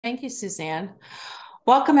Thank you, Suzanne.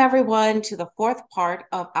 Welcome, everyone, to the fourth part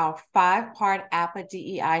of our five-part APA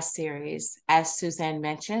DEI series. As Suzanne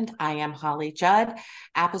mentioned, I am Holly Judd,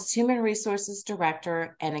 APA's Human Resources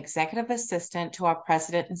Director and Executive Assistant to our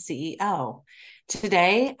President and CEO.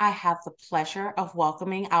 Today, I have the pleasure of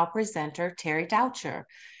welcoming our presenter, Terry Doucher.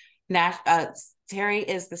 Terry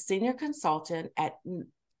is the Senior Consultant at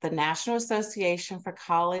the National Association for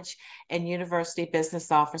College and University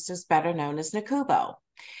Business Officers, better known as NACUBO.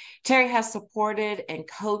 Terry has supported and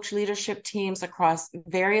coached leadership teams across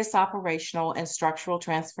various operational and structural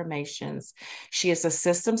transformations. She is a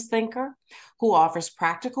systems thinker who offers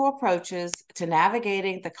practical approaches to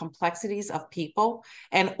navigating the complexities of people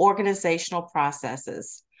and organizational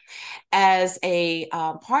processes. As a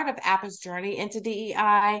part of APA's journey into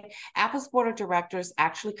DEI, APA's board of directors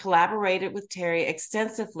actually collaborated with Terry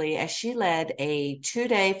extensively as she led a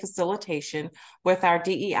 2-day facilitation with our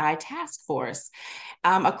DEI task force.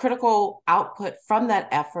 A critical output from that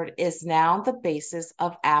effort is now the basis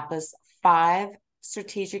of APA's 5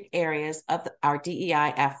 strategic areas of our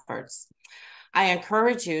DEI efforts. I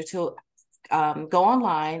encourage you to go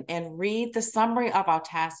online and read the summary of our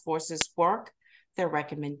task force's work, their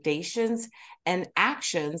recommendations and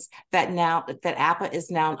actions that APA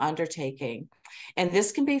is now undertaking. And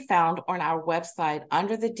this can be found on our website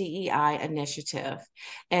under the DEI initiative.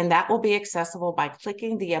 And that will be accessible by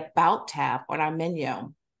clicking the About tab on our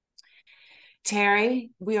menu.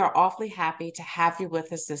 Terry, we are awfully happy to have you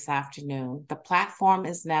with us this afternoon. The platform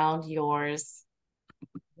is now yours.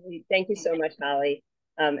 Thank you so much, Holly.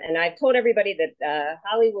 And I've told everybody that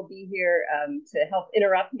Holly will be here to help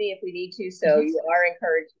interrupt me if we need to. So you are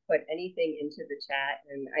encouraged to put anything into the chat,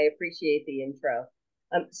 and I appreciate the intro.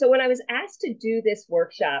 So when I was asked to do this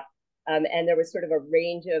workshop, and there was sort of a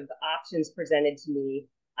range of options presented to me,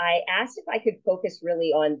 I asked if I could focus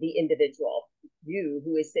really on the individual, you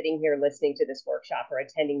who is sitting here listening to this workshop or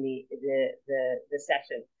attending the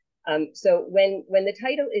session. So when the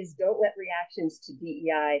title is "Don't Let Reactions to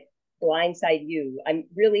DEI Blindside You," I'm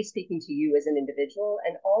really speaking to you as an individual,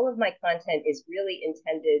 and all of my content is really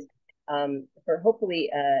intended for hopefully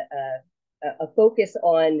a focus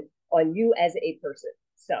on you as a person.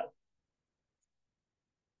 So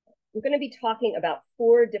we're going to be talking about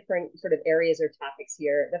 4 different sort of areas or topics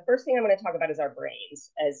here. The first thing I'm going to talk about is our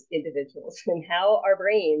brains as individuals and how our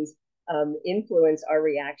brains influence our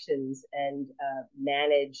reactions and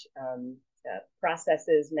manage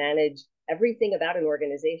processes, manage everything about an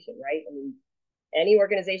organization, right? I mean, any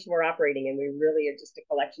organization we're operating in, we really are just a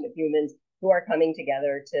collection of humans who are coming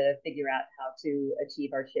together to figure out how to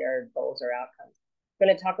achieve our shared goals or outcomes. I'm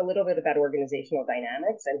going to talk a little bit about organizational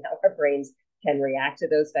dynamics and how our brains can react to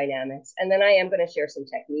those dynamics. And then I am going to share some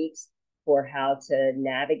techniques for how to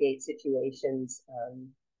navigate situations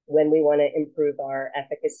when we want to improve our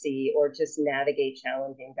efficacy or just navigate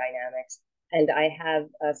challenging dynamics. And I have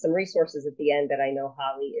some resources at the end that I know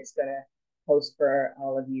Holly is going to post for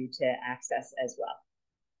all of you to access as well.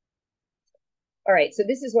 All right, so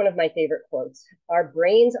this is one of my favorite quotes. Our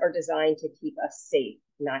brains are designed to keep us safe,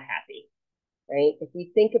 not happy, right? If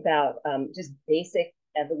we think about just basic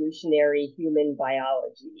evolutionary human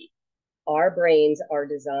biology, our brains are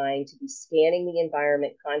designed to be scanning the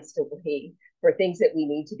environment constantly for things that we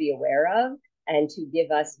need to be aware of and to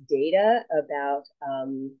give us data about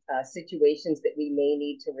situations that we may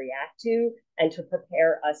need to react to and to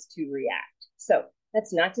prepare us to react. So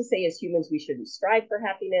that's not to say as humans we shouldn't strive for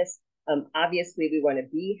happiness. Obviously, we want to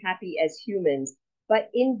be happy as humans,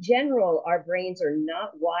 but in general, our brains are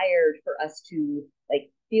not wired for us to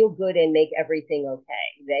like feel good and make everything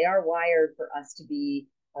okay. They are wired for us to be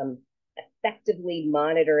effectively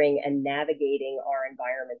monitoring and navigating our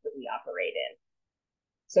environment that we operate in.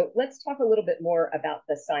 So let's talk a little bit more about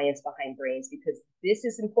the science behind brains, because this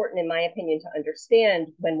is important, in my opinion, to understand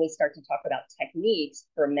when we start to talk about techniques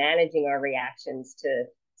for managing our reactions to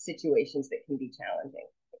situations that can be challenging.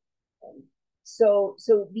 So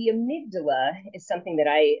the amygdala is something that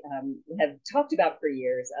I have talked about for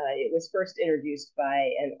years. It was first introduced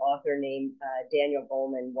by an author named Daniel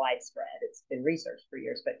Goleman, widespread. It's been researched for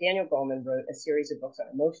years, but Daniel Goleman wrote a series of books on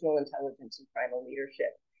emotional intelligence and primal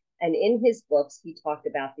leadership. And in his books, he talked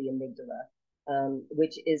about the amygdala,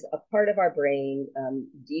 which is a part of our brain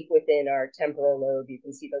deep within our temporal lobe. You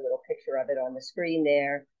can see the little picture of it on the screen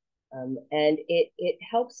there. And it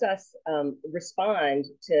helps us respond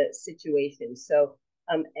to situations. So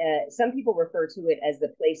some people refer to it as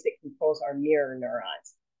the place that controls our mirror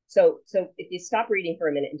neurons. So if you stop reading for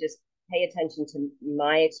a minute and just pay attention to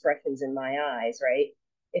my expressions in my eyes, right?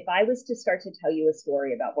 If I was to start to tell you a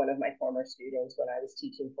story about one of my former students when I was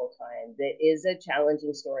teaching full time, that is a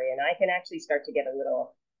challenging story, and I can actually start to get a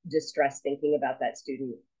little distress thinking about that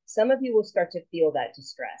student, some of you will start to feel that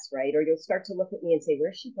distress, right? Or you'll start to look at me and say,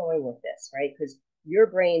 where's she going with this, right? Because your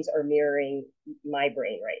brains are mirroring my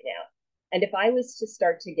brain right now. And if I was to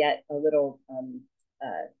start to get a little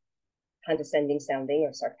condescending sounding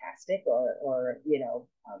or sarcastic or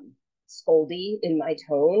scoldy in my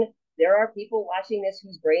tone, there are people watching this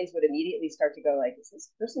whose brains would immediately start to go like, is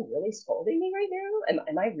this person really scolding me right now?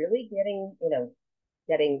 Am I really getting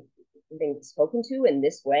spoken to in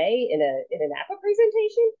this way in an APA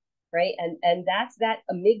presentation, right? And that's that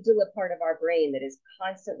amygdala part of our brain that is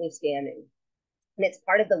constantly scanning, and it's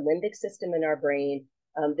part of the limbic system in our brain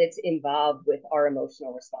that's involved with our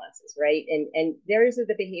emotional responses, right? And those are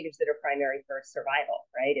the behaviors that are primary for survival,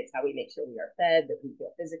 right? It's how we make sure we are fed, that we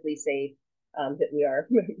feel physically safe, that we are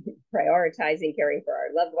prioritizing caring for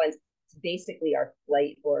our loved ones. It's basically our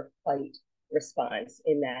flight or fight response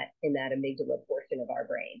in that amygdala portion of our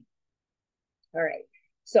brain. All right.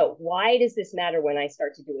 So why does this matter when I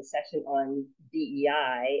start to do a session on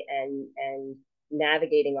DEI and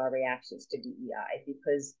navigating our reactions to DEI?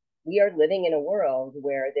 Because we are living in a world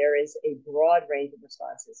where there is a broad range of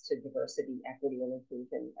responses to diversity, equity, and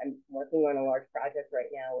inclusion. I'm working on a large project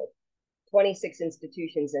right now with 26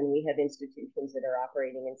 institutions, and we have institutions that are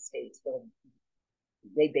operating in states where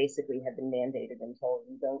they basically have been mandated and told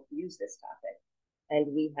you don't use this topic.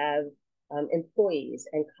 And we have employees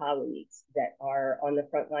and colleagues that are on the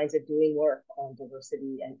front lines of doing work on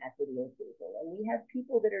diversity and equity and inclusion. And we have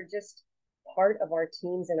people that are just part of our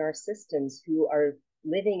teams and our systems who are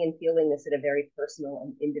living and feeling this at a very personal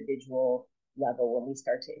and individual level when we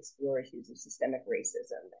start to explore issues of systemic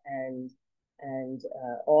racism and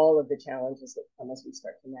all of the challenges that come as we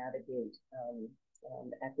start to navigate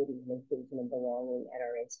equity and inclusion and belonging at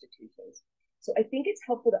our institutions. So I think it's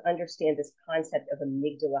helpful to understand this concept of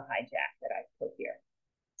amygdala hijack that I put here.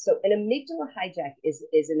 So an amygdala hijack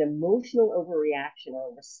is an emotional overreaction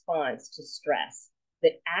or response to stress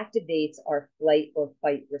that activates our flight or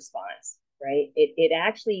fight response, right? It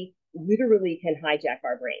actually literally can hijack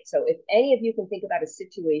our brain. So if any of you can think about a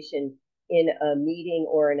situation in a meeting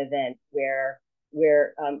or an event where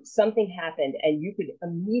something happened and you could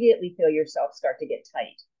immediately feel yourself start to get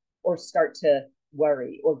tight or start to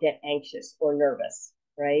worry or get anxious or nervous,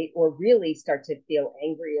 right? Or really start to feel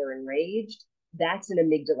angry or enraged, that's an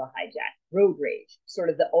amygdala hijack. Road rage, sort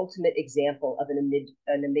of the ultimate example of an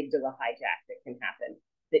amygdala hijack that can happen,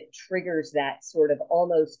 that triggers that sort of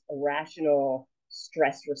almost irrational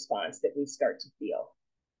stress response that we start to feel,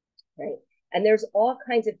 right? And there's all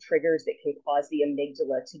kinds of triggers that can cause the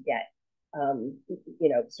amygdala to get,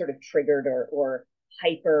 sort of triggered or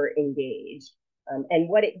hyper engaged. And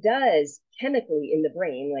what it does chemically in the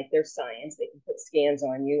brain, like there's science, they can put scans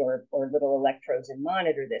on you or little electrodes and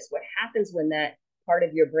monitor this. What happens when that part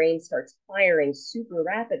of your brain starts firing super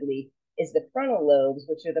rapidly is the frontal lobes,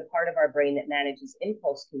 which are the part of our brain that manages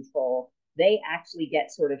impulse control, they actually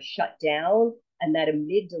get sort of shut down, and that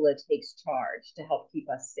amygdala takes charge to help keep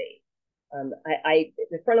us safe.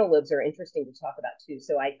 The frontal lobes are interesting to talk about too.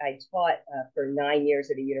 So I taught for 9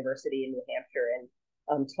 years at a university in New Hampshire and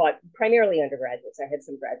taught primarily undergraduates. I had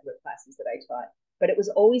some graduate classes that I taught, but it was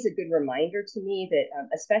always a good reminder to me that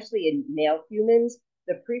especially in male humans,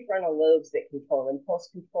 the prefrontal lobes that control impulse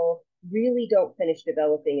control really don't finish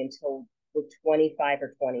developing until we're 25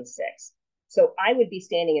 or 26. So I would be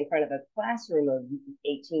standing in front of a classroom of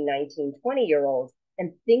 18, 19, 20-year-olds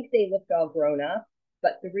and think they looked all grown up.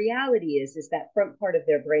 But the reality is that front part of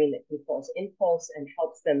their brain that controls impulse and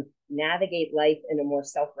helps them navigate life in a more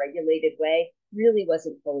self-regulated way really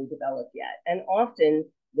wasn't fully developed yet. And often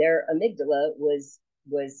their amygdala was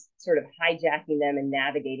sort of hijacking them and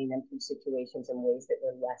navigating them through situations in ways that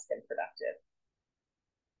were less than productive.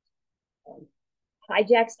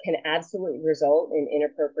 Hijacks can absolutely result in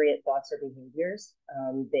inappropriate thoughts or behaviors.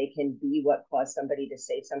 They can be what caused somebody to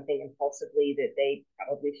say something impulsively that they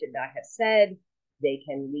probably should not have said. They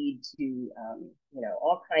can lead to,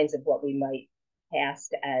 all kinds of what we might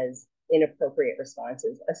cast as inappropriate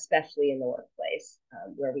responses, especially in the workplace,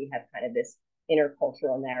 where we have kind of this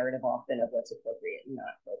intercultural narrative often of what's appropriate and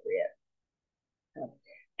not appropriate.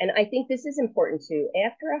 And I think this is important too.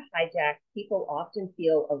 After a hijack, people often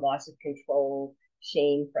feel a loss of control,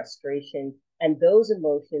 shame, frustration, and those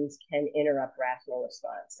emotions can interrupt rational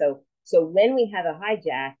response. So when we have a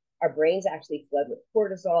hijack, our brains actually flood with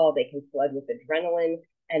cortisol, they can flood with adrenaline,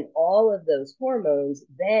 and all of those hormones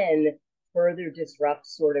then further disrupt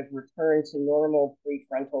sort of return to normal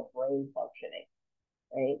prefrontal brain functioning,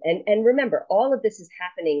 right? And remember, all of this is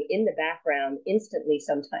happening in the background instantly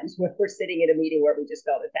sometimes when we're sitting at a meeting where we just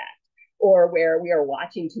felt attacked, or where we are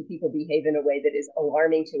watching two people behave in a way that is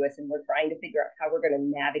alarming to us, and we're trying to figure out how we're going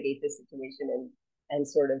to navigate this situation and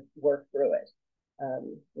sort of work through it.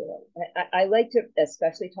 You know, I like to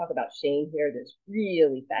especially talk about shame here. There's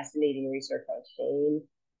really fascinating research on shame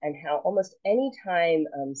and how almost any time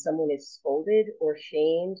someone is scolded or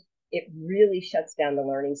shamed, it really shuts down the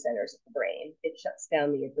learning centers of the brain. It shuts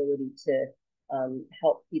down the ability to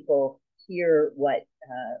help people hear what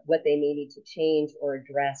they may need to change or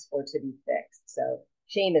address or to be fixed. So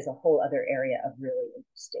shame is a whole other area of really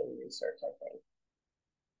interesting research, I think.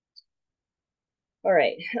 All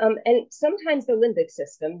right, and sometimes the limbic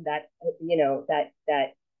system, that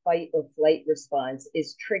that fight or flight response,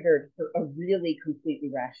 is triggered for a really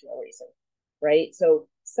completely rational reason, right? So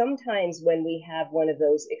sometimes when we have one of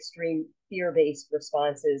those extreme fear-based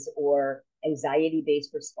responses or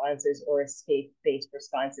anxiety-based responses or escape-based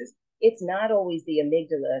responses, it's not always the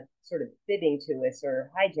amygdala sort of fibbing to us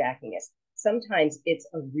or hijacking us. Sometimes it's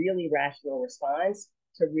a really rational response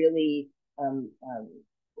to really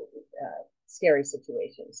scary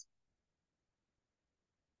situations.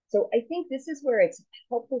 So I think this is where it's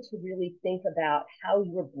helpful to really think about how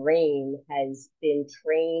your brain has been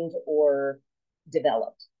trained or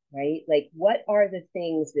developed, right? Like, what are the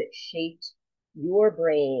things that shaped your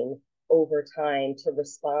brain over time to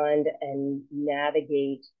respond and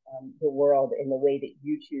navigate the world in the way that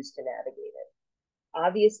you choose to navigate it?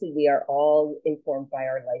 Obviously, we are all informed by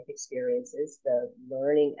our life experiences, the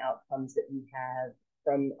learning outcomes that we have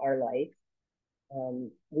from our life.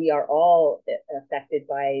 We are all affected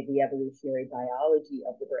by the evolutionary biology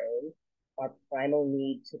of the brain, our primal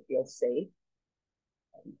need to feel safe.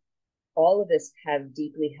 All of us have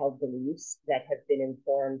deeply held beliefs that have been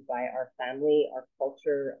informed by our family, our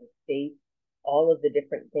culture, our faith, all of the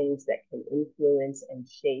different things that can influence and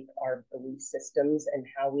shape our belief systems and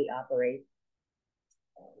how we operate.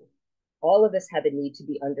 All of us have a need to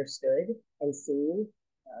be understood and seen,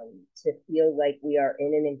 to feel like we are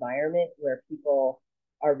in an environment where people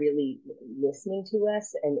are really listening to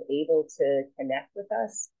us and able to connect with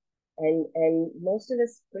us. And most of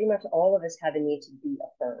us, pretty much all of us, have a need to be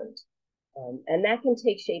affirmed. And that can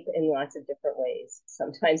take shape in lots of different ways.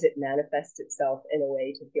 Sometimes it manifests itself in a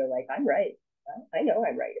way to feel like I'm right. I know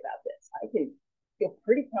I'm right about this. I can feel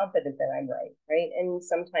pretty confident that I'm right, right? And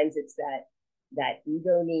sometimes it's that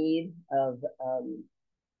ego need of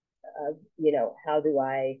how do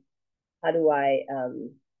I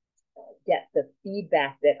get the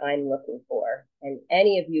feedback that I'm looking for? And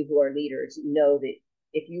any of you who are leaders know that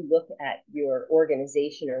if you look at your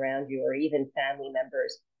organization around you, or even family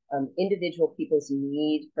members, individual people's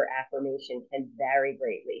need for affirmation can vary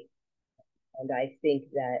greatly. And I think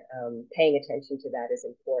that paying attention to that is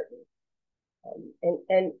important.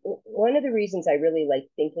 And one of the reasons I really like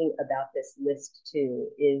thinking about this list too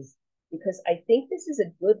is because I think this is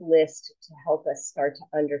a good list to help us start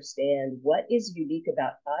to understand what is unique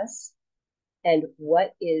about us and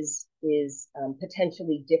what is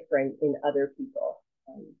potentially different in other people.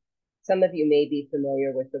 Some of you may be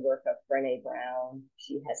familiar with the work of Brené Brown.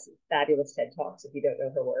 She has some fabulous TED Talks. If you don't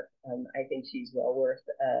know her work, I think she's well worth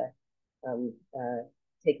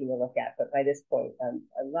taking a look at. But by this point,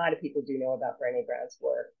 a lot of people do know about Brené Brown's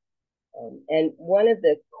work. And one of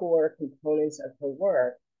the core components of her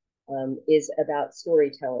work is about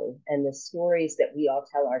storytelling and the stories that we all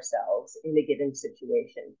tell ourselves in a given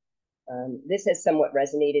situation. This has somewhat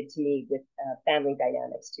resonated to me with family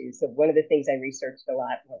dynamics too. So one of the things I researched a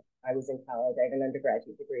lot when I was in college, I have an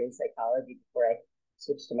undergraduate degree in psychology before I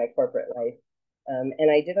switched to my corporate life.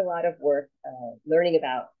 And I did a lot of work learning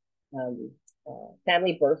about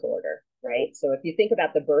family birth order, right? So if you think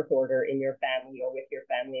about the birth order in your family or with your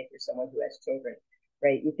family, if you're someone who has children,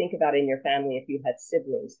 right? You think about in your family, if you have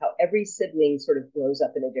siblings, how every sibling sort of grows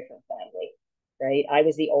up in a different family, right? I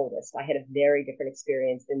was the oldest. I had a very different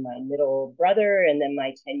experience than my middle brother and then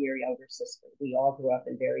my 10-year younger sister. We all grew up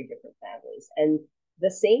in very different families. And the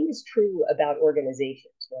same is true about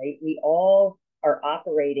organizations, right? We all are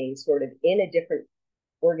operating sort of in a different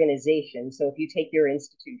organization. So if you take your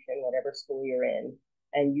institution, whatever school you're in,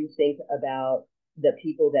 and you think about the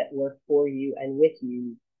people that work for you and with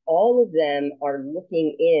you, all of them are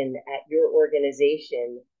looking in at your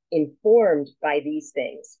organization informed by these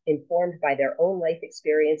things, informed by their own life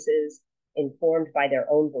experiences, informed by their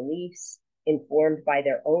own beliefs, informed by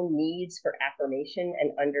their own needs for affirmation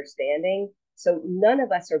and understanding. So none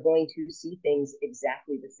of us are going to see things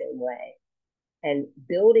exactly the same way. And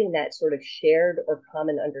building that sort of shared or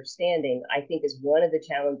common understanding, I think, is one of the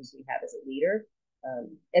challenges we have as a leader,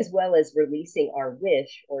 as well as releasing our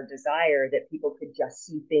wish or desire that people could just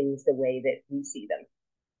see things the way that we see them.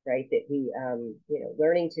 right? That we,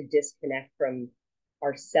 learning to disconnect from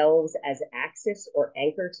ourselves as axis or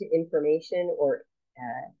anchor to information or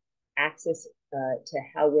axis to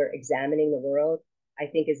how we're examining the world, I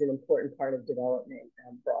think is an important part of development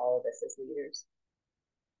for all of us as leaders.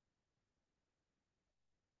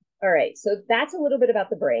 All right, so that's a little bit about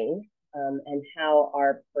the brain and how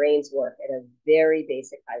our brains work at a very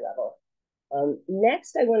basic high level.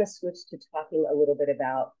 Next, I want to switch to talking a little bit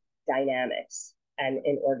about dynamics and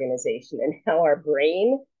an organization and how our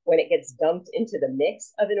brain, when it gets dumped into the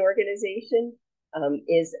mix of an organization,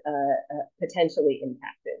 is potentially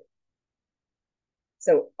impacted.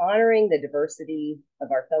 So honoring the diversity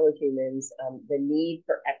of our fellow humans, the need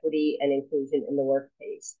for equity and inclusion in the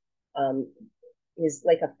workplace is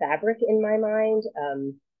like a fabric in my mind.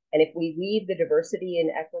 And if we weave the diversity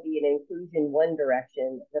and equity and inclusion one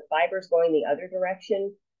direction, the fibers going the other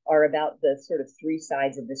direction are about the sort of three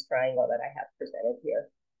sides of this triangle that I have presented here.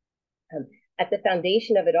 At the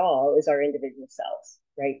foundation of it all is our individual selves,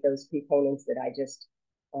 right? Those components that I just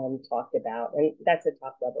talked about. And that's a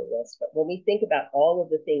top level list. But when we think about all of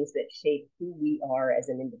the things that shape who we are as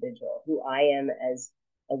an individual, who I am as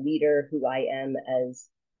a leader, who I am as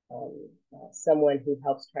someone who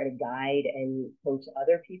helps try to guide and coach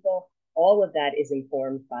other people, all of that is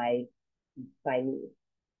informed by me,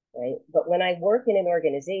 right? But when I work in an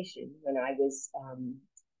organization, when I was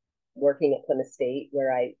working at Plymouth State,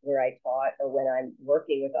 where I taught, or when I'm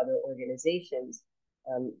working with other organizations,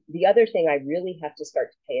 the other thing I really have to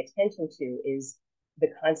start to pay attention to is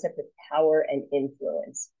the concept of power and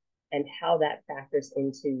influence and how that factors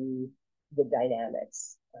into the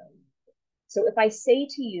dynamics. So if I say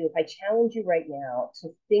to you, if I challenge you right now to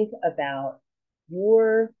think about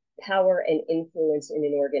your power and influence in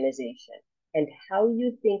an organization and how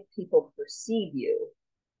you think people perceive you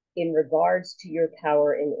in regards to your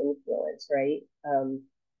power and influence, right?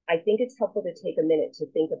 I think it's helpful to take a minute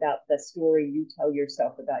to think about the story you tell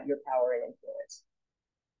yourself about your power and influence.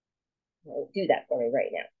 Do that for me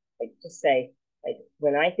right now. Like, just say, like,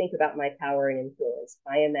 when I think about my power and influence,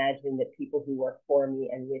 I imagine that people who work for me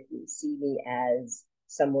and with me see me as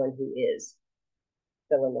someone who is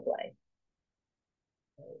fill in the blank.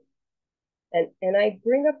 And I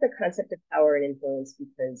bring up the concept of power and influence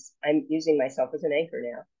because I'm using myself as an anchor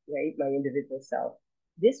now, right? My individual self.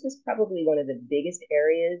 This was probably one of the biggest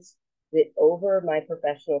areas that over my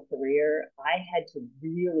professional career, I had to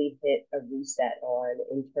really hit a reset on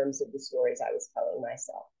in terms of the stories I was telling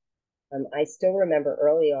myself. I still remember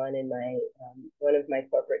early on in my one of my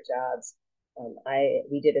corporate jobs,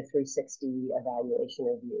 we did a 360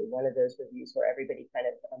 evaluation review, one of those reviews where everybody kind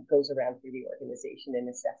of goes around through the organization and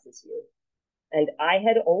assesses you. And I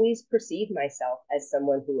had always perceived myself as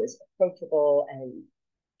someone who was approachable and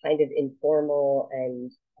kind of informal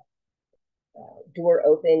and door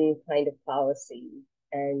open kind of policy.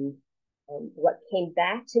 And what came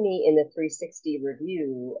back to me in the 360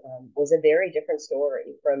 review was a very different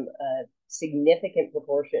story from a significant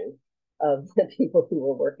proportion of the people who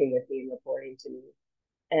were working with me and reporting to me.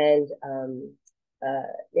 And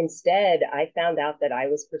instead, I found out that I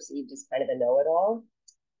was perceived as kind of a know-it-all.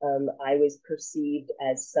 I was perceived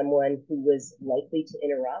as someone who was likely to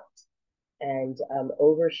interrupt and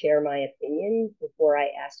overshare my opinion before I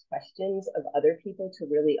asked questions of other people to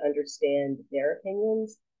really understand their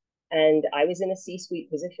opinions. And I was in a C-suite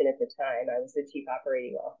position at the time. I was the chief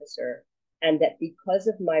operating officer. And that because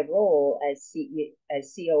of my role as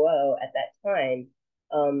COO at that time,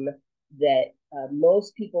 that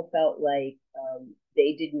most people felt like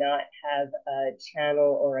they did not have a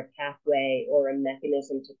channel or a pathway or a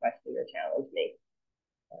mechanism to question or challenge me.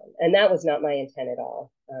 And that was not my intent at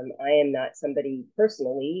all. I am not somebody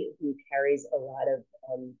personally who carries a lot of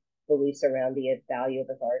beliefs around the value of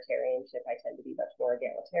authoritarianship. I tend to be much more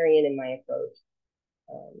egalitarian in my approach.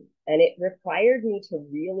 And it required me to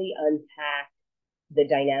really unpack the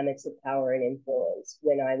dynamics of power and influence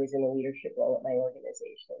when I was in a leadership role at my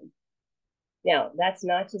organization. Now, that's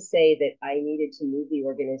not to say that I needed to move the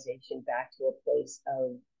organization back to a place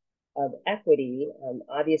of equity,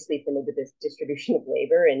 obviously from the distribution of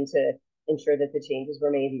labor and to ensure that the changes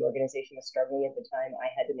were made. The organization was struggling at the time. I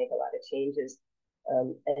had to make a lot of changes.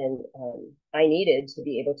 I needed to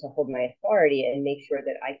be able to hold my authority and make sure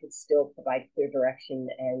that I could still provide clear direction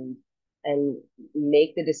and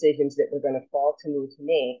make the decisions that were going to fall to me to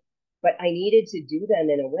make. But I needed to do them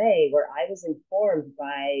in a way where I was informed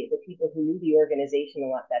by the people who knew the organization a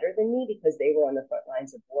lot better than me because they were on the front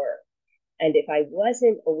lines of work. And if I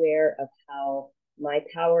wasn't aware of how my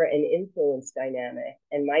power and influence dynamic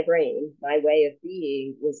and my brain, my way of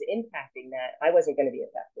being was impacting that, I wasn't going to be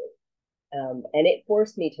effective. And it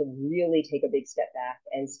forced me to really take a big step back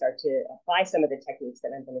and start to apply some of the techniques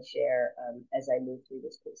that I'm going to share as I move through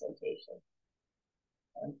this presentation.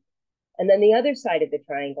 And then the other side of the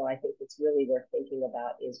triangle, I think that's really worth thinking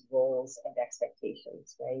about is roles and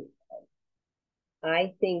expectations, right?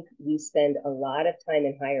 I think we spend a lot of time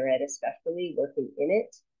in higher ed, especially working in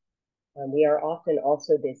it. We are often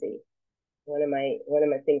also busy. One of my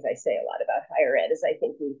things I say a lot about higher ed is I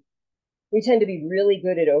think we tend to be really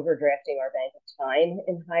good at overdrafting our bank of time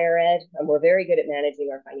in higher ed. We're very good at managing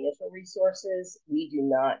our financial resources. We do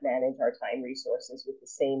not manage our time resources with the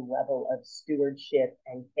same level of stewardship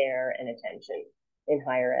and care and attention in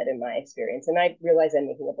higher ed, in my experience. And I realize I'm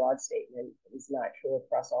making a broad statement. It's not true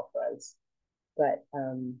across all fronts. But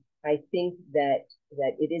I think that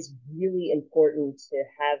it is really important to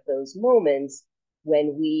have those moments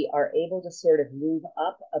when we are able to sort of move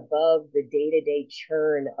up above the day-to-day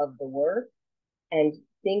churn of the work and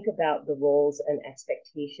think about the roles and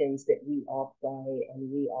expectations that we all play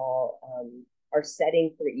and we all are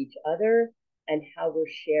setting for each other and how we're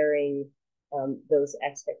sharing those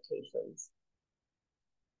expectations.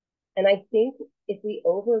 And I think if we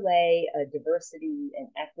overlay a diversity and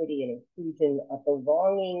equity and inclusion, a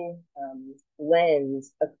belonging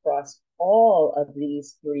lens across all of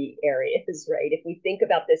these three areas, right? If we think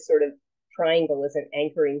about this sort of triangle as an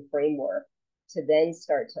anchoring framework to then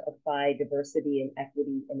start to apply diversity and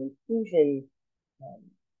equity and inclusion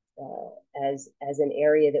as an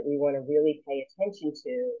area that we want to really pay attention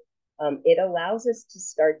to, it allows us to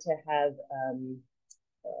start to have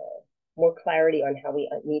more clarity on how we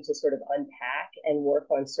need to sort of unpack and work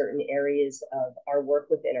on certain areas of our work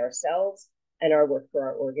within ourselves and our work for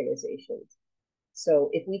our organizations. So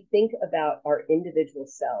if we think about our individual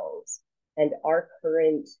selves and our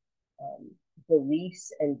current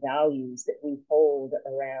beliefs and values that we hold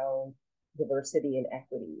around diversity and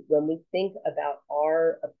equity, when we think about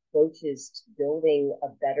our approaches to building a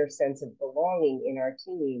better sense of belonging in our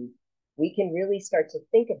team, we can really start to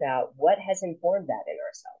think about what has informed that in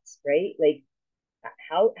ourselves, right? Like,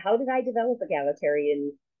 how did I develop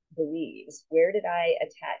egalitarian beliefs? Where did I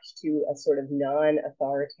attach to a sort of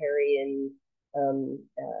non-authoritarian and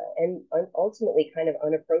ultimately kind of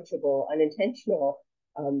unapproachable, unintentional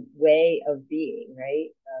way of being, right?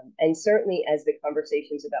 And certainly as the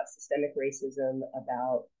conversations about systemic racism,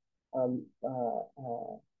 about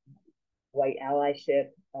white allyship,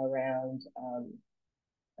 around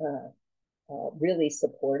really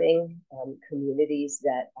supporting communities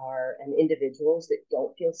that are and individuals that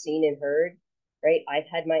don't feel seen and heard, right? I've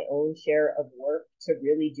had my own share of work to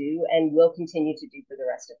really do and will continue to do for the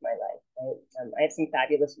rest of my life, right? I have some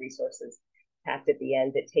fabulous resources packed at the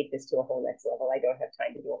end that take this to a whole next level. I don't have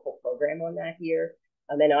time to do a whole program on that here.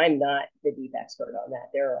 And I'm not the deep expert on that.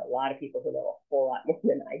 There are a lot of people who know a whole lot more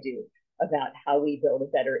than I do about how we build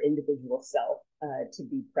a better individual self to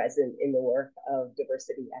be present in the work of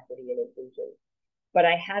diversity, equity, and inclusion. But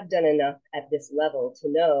I have done enough at this level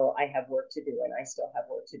to know I have work to do, and I still have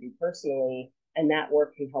work to do personally, and that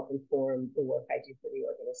work can help inform the work I do for the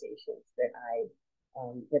organizations that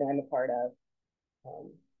I'm a part of.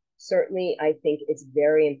 Certainly, I think it's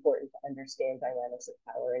very important to understand dynamics of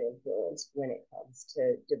power and influence when it comes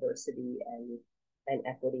to diversity and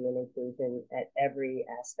equity and inclusion at every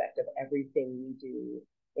aspect of everything we do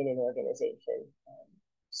in an organization.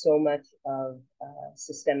 So much of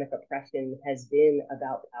systemic oppression has been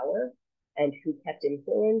about power and who kept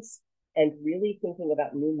influence, and really thinking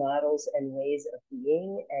about new models and ways of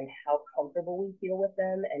being and how comfortable we feel with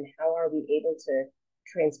them and how are we able to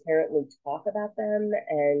transparently talk about them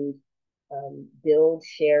and build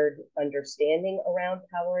shared understanding around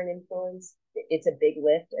power and influence. It's a big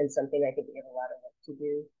lift and something I think we have a lot of work to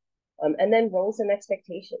do. And then roles and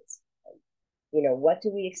expectations. You know, what do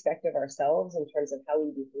we expect of ourselves in terms of how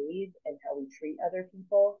we behave and how we treat other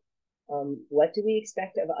people? What do we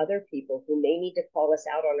expect of other people who may need to call us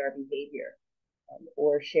out on our behavior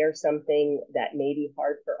or share something that may be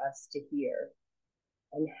hard for us to hear?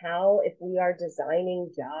 And how, if we are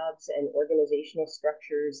designing jobs and organizational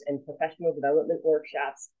structures and professional development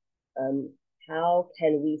workshops, how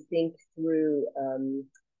can we think through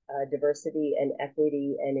diversity and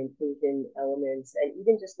equity and inclusion elements, and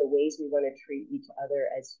even just the ways we want to treat each other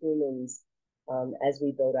as humans as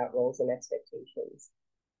we build out roles and expectations.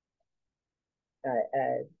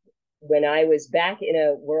 When I was back in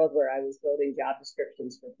a world where I was building job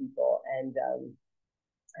descriptions for people, and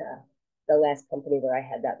the last company where I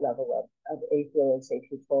had that level of influence and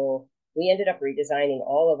control, we ended up redesigning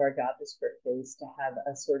all of our job descriptions to have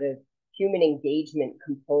a sort of human engagement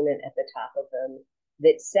component at the top of them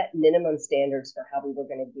that set minimum standards for how we were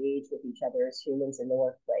going to engage with each other as humans in the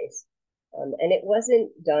workplace. And it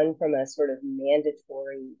wasn't done from a sort of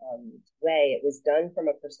mandatory way. It was done from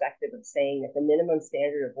a perspective of saying that the minimum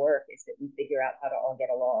standard of work is that we figure out how to all get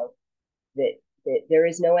along, that there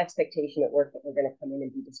is no expectation at work that we're going to come in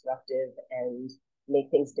and be disruptive and make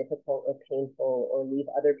things difficult or painful or leave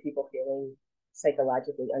other people feeling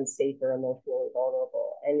psychologically unsafe or emotionally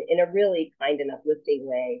vulnerable. And in a really kind and uplifting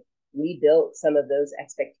way, we built some of those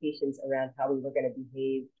expectations around how we were going to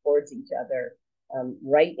behave towards each other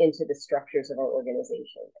right into the structures of our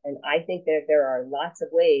organization. And I think that there are lots of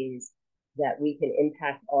ways that we can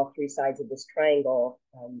impact all three sides of this triangle,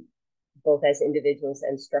 both as individuals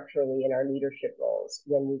and structurally in our leadership roles,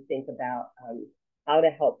 when we think about how to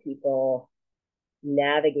help people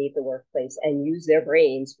navigate the workplace and use their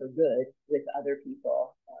brains for good with other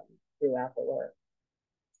people throughout the work.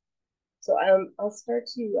 So I'll start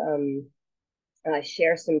to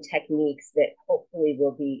share some techniques that hopefully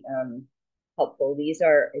will be helpful. These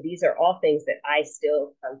are all things that I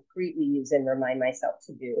still concretely use and remind myself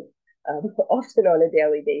to do, often on a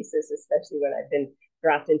daily basis, especially when I've been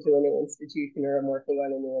dropped into a new institution or I'm working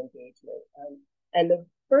on a new engagement. And the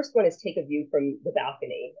first one is take a view from the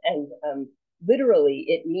balcony. And literally,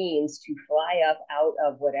 it means to fly up out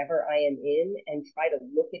of whatever I am in and try to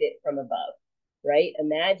look at it from above, right?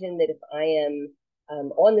 Imagine that if I am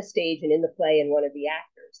on the stage and in the play and one of the actors,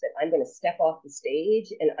 that I'm going to step off the stage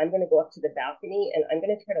and I'm going to go up to the balcony and I'm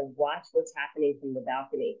going to try to watch what's happening from the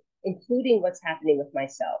balcony, including what's happening with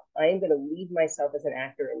myself. I am going to leave myself as an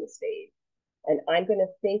actor in the stage. And I'm going to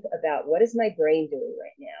think about, what is my brain doing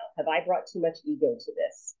right now? Have I brought too much ego to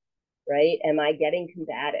this, right? Am I getting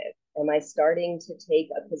combative? Am I starting to take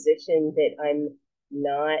a position that I'm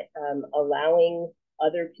not allowing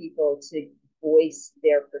other people to voice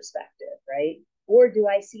their perspective, right? Or do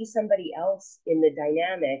I see somebody else in the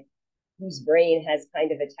dynamic whose brain has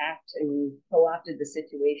kind of attacked and co-opted the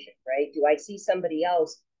situation, right? Do I see somebody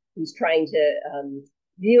else who's trying to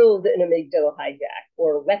wield an amygdala hijack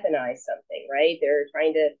or weaponize something, right? They're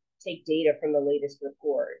trying to take data from the latest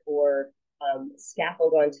report or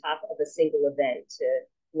scaffold on top of a single event to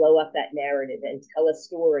blow up that narrative and tell a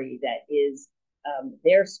story that is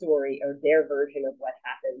their story or their version of what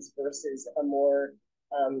happens versus a more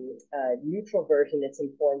neutral version that's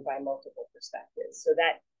informed by multiple perspectives. So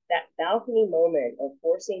that balcony moment of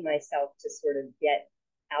forcing myself to sort of get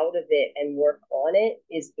out of it and work on it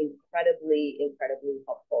is incredibly, incredibly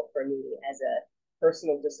helpful for me as a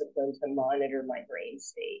personal discipline to monitor my brain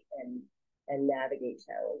state and navigate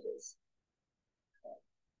challenges.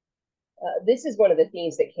 This is one of the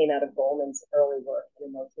themes that came out of Goleman's early work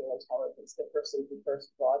in emotional intelligence, the person who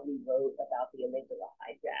first broadly wrote about the amygdala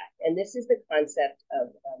hijack. And this is the concept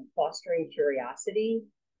of fostering curiosity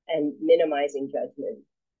and minimizing judgment.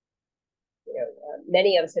 You know,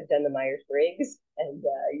 many of us have done the Myers-Briggs, and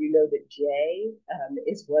you know that J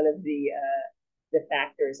is one of the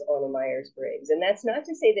factors on a Myers-Briggs. And that's not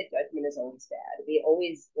to say that judgment is always bad. We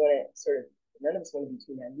always want to sort of, none of us want to be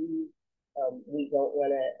too naive. We don't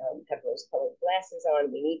want to have rose-colored glasses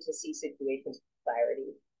on. We need to see situations with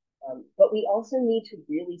clarity. But we also need to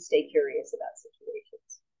really stay curious about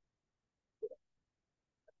situations.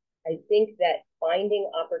 I think that finding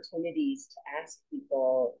opportunities to ask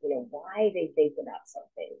people, you know, why they think about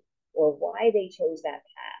something or why they chose that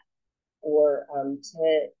path, or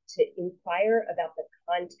to inquire about the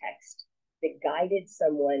context that guided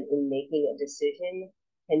someone in making a decision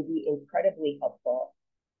can be incredibly helpful.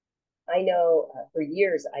 I know for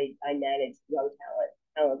years I managed young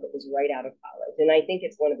talent that was right out of college. And I think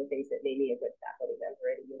it's one of the things that made me a good faculty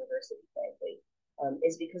member at a university, frankly,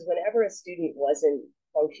 is because whenever a student wasn't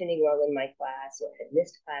functioning well in my class or had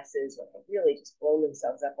missed classes or had really just blown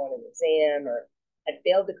themselves up on an exam or had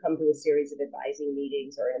failed to come to a series of advising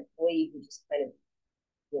meetings, or an employee who just kind of,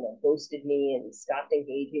 you know, ghosted me and stopped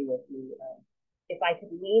engaging with me, if I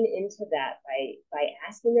could lean into that by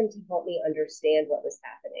asking them to help me understand what was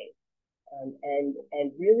happening,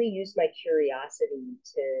 and really use my curiosity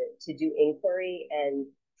to do inquiry and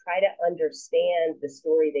try to understand the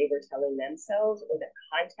story they were telling themselves or the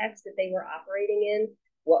context that they were operating in.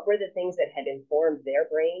 What were the things that had informed their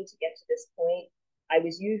brain to get to this point? I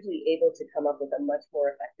was usually able to come up with a much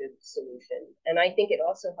more effective solution. And I think it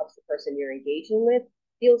also helps the person you're engaging with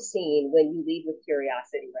feel seen when you lead with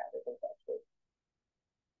curiosity rather than judgment.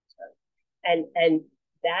 And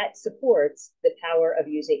that supports the power of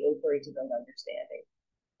using inquiry to build understanding.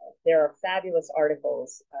 There are fabulous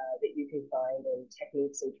articles that you can find in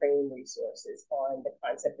techniques and training resources on the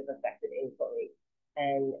concept of effective inquiry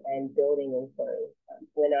and building inquiry.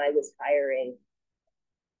 When I was hiring,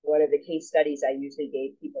 one of the case studies I usually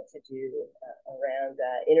gave people to do around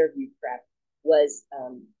interview prep was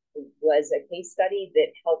was a case study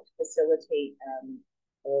that helped facilitate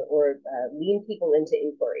or lean people into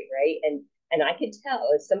inquiry, right? And I could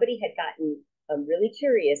tell if somebody had gotten really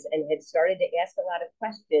curious and had started to ask a lot of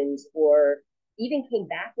questions, or even came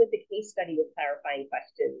back with the case study with clarifying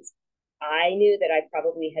questions, I knew that I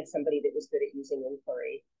probably had somebody that was good at using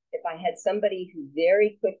inquiry. If I had somebody who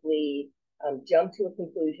very quickly jumped to a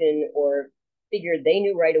conclusion or figured they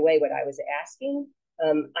knew right away what I was asking,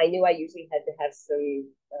 I knew I usually had to have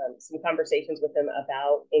some conversations with them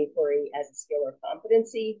about inquiry as a skill or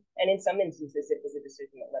competency. And in some instances, it was a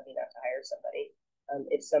decision that led me not to hire somebody.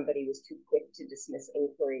 If somebody was too quick to dismiss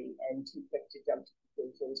inquiry and too quick to jump to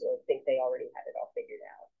conclusions or think they already had it all figured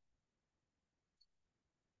out.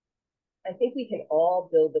 I think we can all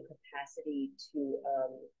build the capacity to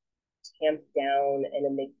tamp down an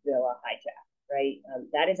amygdala hijack, right?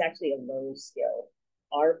 That is actually a learned skill.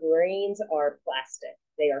 Our brains are plastic.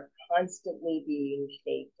 They are constantly being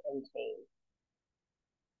shaped and changed.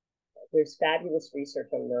 There's fabulous research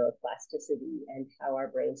on neuroplasticity and how our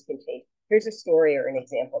brains can change. Here's a story or an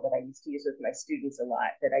example that I used to use with my students a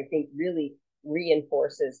lot that I think really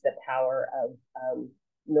reinforces the power of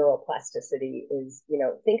neuroplasticity is,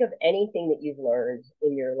 think of anything that you've learned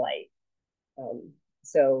in your life.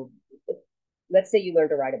 So let's say you learned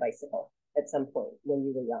to ride a bicycle at some point when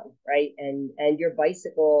you were young, right? And your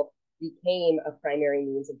bicycle became a primary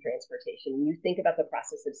means of transportation. You think about the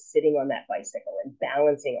process of sitting on that bicycle and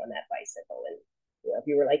balancing on that bicycle. And if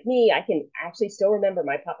you were like me, I can actually still remember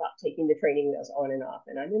my pop-up taking the training wheels on and off.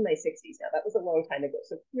 And I'm in my 60s now. That was a long time ago.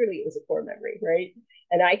 So clearly it was a core memory, right?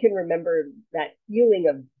 And I can remember that feeling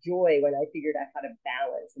of joy when I figured out how to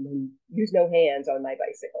balance and then use no hands on my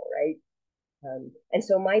bicycle, right? And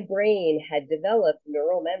so my brain had developed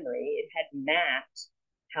neural memory. It had mapped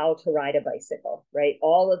how to ride a bicycle, right?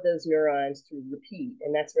 All of those neurons to repeat.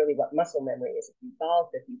 And that's really what muscle memory is. If you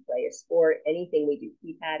golf, if you play a sport, anything we do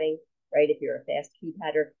keypadding, right? If you're a fast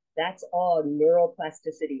keypadder, that's all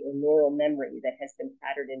neuroplasticity or neural memory that has been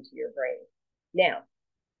patterned into your brain. Now,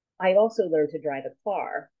 I also learned to drive a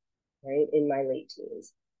car, right, in my late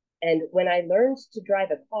teens. And when I learned to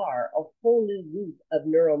drive a car, a whole new loop of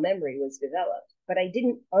neural memory was developed, but I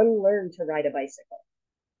didn't unlearn to ride a bicycle,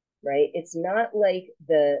 right? It's not like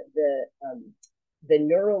the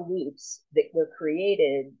neural loops that were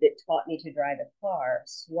created that taught me to drive a car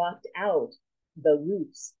swapped out the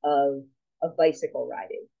loops of bicycle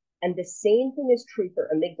riding. And the same thing is true for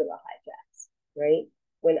amygdala hijacks, right?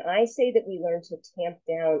 When I say that we learn to tamp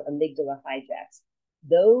down amygdala hijacks,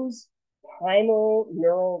 those primal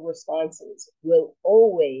neural responses will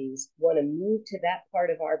always want to move to that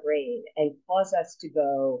part of our brain and cause us to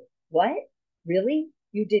go, what? Really?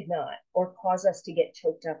 You did not. Or cause us to get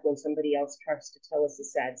choked up when somebody else tries to tell us a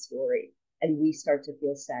sad story and we start to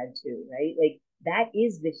feel sad too, right? Like that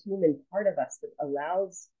is the human part of us that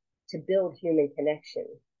allows to build human connection.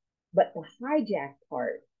 But the hijack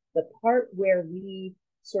part, the part where we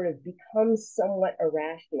sort of become somewhat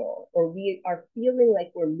irrational, or we are feeling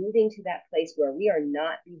like we're moving to that place where we are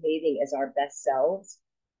not behaving as our best selves,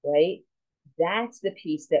 right? That's the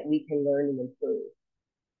piece that we can learn and improve.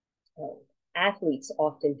 Athletes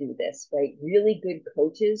often do this, right? Really good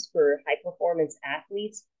coaches for high performance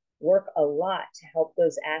athletes work a lot to help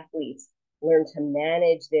those athletes learn to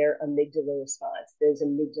manage their amygdala response, those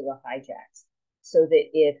amygdala hijacks, so that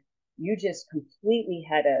if you just completely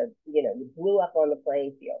had you blew up on the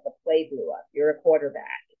playing field, the play blew up, you're a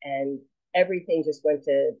quarterback, and everything just went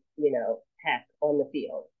to, heck on the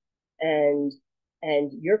field.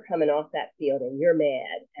 And you're coming off that field and you're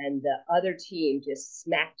mad, and the other team just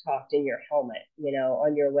smack talked in your helmet,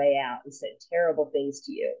 on your way out and said terrible things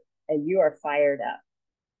to you, and you are fired up.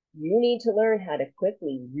 You need to learn how to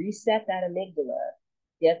quickly reset that amygdala,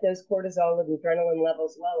 get those cortisol and adrenaline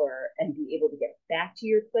levels lower, and be able to get back to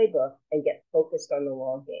your playbook and get focused on the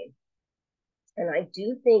long game. And I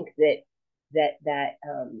do think that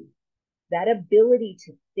ability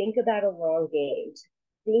to think about a long game, to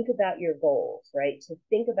think about your goals, right? To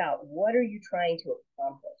think about what are you trying to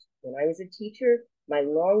accomplish. When I was a teacher, my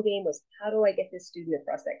long game was how do I get this student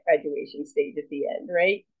across that graduation stage at the end,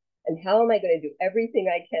 right? And how am I going to do everything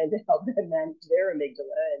I can to help them manage their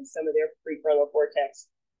amygdala and some of their prefrontal cortex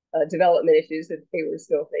development issues that they were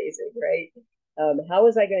still facing, right? How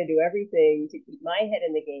was I going to do everything to keep my head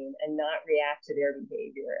in the game and not react to their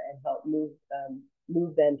behavior and help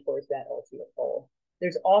move them towards that ultimate goal?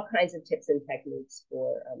 There's all kinds of tips and techniques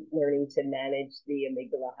for learning to manage the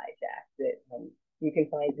amygdala hijack that you can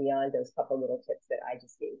find beyond those couple little tips that I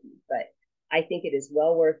just gave you. But I think it is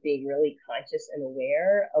well worth being really conscious and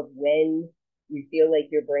aware of when you feel like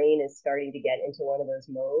your brain is starting to get into one of those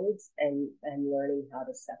modes and learning how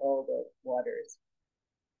to settle the waters.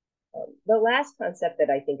 The last concept that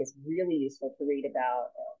I think is really useful to read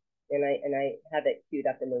about, and I have it queued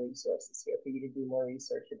up in the resources here for you to do more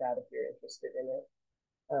research about if you're interested in it,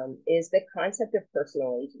 is the concept of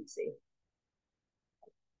personal agency.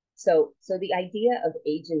 So the idea of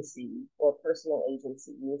agency or personal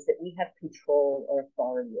agency means that we have control or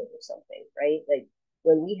authority over something, right? Like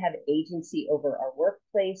when we have agency over our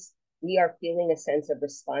workplace, we are feeling a sense of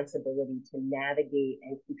responsibility to navigate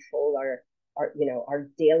and control our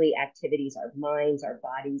daily activities, our minds, our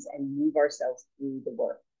bodies, and move ourselves through the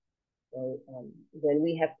work. Right? When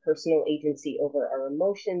we have personal agency over our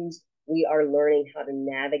emotions, we are learning how to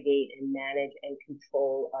navigate and manage and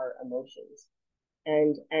control our emotions.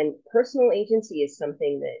 And personal agency is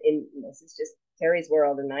something that this is just Terry's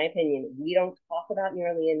world, in my opinion, we don't talk about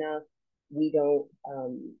nearly enough. We don't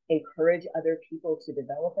encourage other people to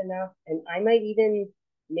develop enough. And I might even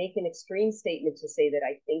make an extreme statement to say that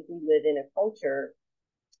I think we live in a culture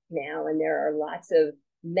now, and there are lots of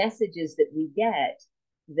messages that we get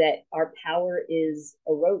that our power is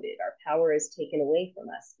eroded, our power is taken away from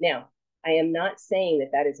us. Now, I am not saying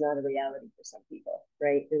that that is not a reality for some people,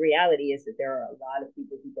 right? The reality is that there are a lot of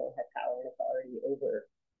people who don't have power and authority over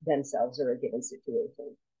themselves or a given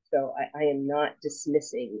situation. So I am not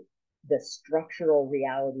dismissing the structural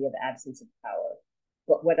reality of absence of power.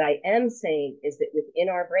 But what I am saying is that within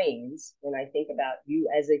our brains, when I think about you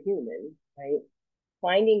as a human, right,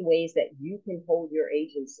 finding ways that you can hold your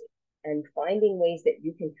agency and finding ways that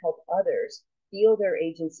you can help others feel their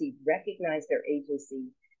agency, recognize their agency,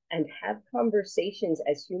 and have conversations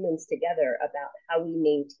as humans together about how we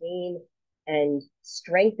maintain and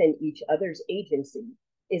strengthen each other's agency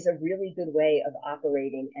is a really good way of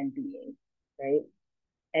operating and being, right?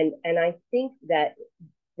 And I think that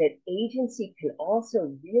agency can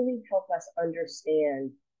also really help us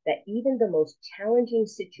understand that even the most challenging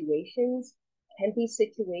situations can be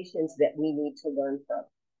situations that we need to learn from,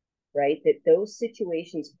 right? That those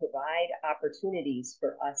situations provide opportunities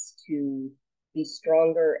for us to be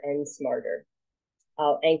stronger and smarter.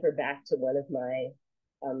 I'll anchor back to one of my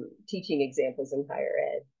teaching examples in higher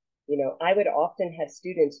ed. I would often have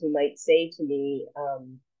students who might say to me,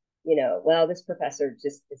 well, this professor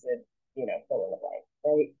just is a, fill in the blank,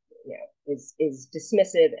 right? Is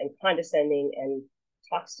dismissive and condescending and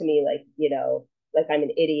talks to me like I'm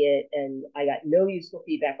an idiot and I got no useful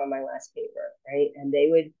feedback on my last paper, right? And they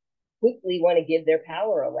would quickly want to give their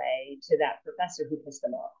power away to that professor who pissed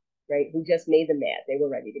them off, right? Who just made them mad. They were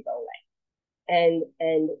ready to go away.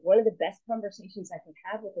 And one of the best conversations I can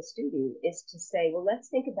have with a student is to say, well, let's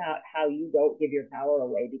think about how you don't give your power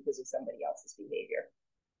away because of somebody else's behavior,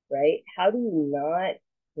 right? How do you not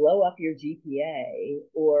blow up your GPA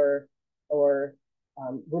or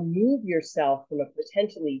remove yourself from a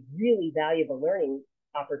potentially really valuable learning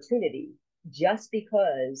opportunity just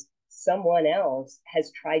because someone else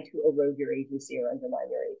has tried to erode your agency or undermine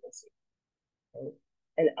your agency. Right?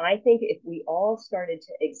 And I think if we all started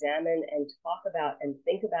to examine and talk about and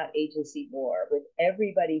think about agency more with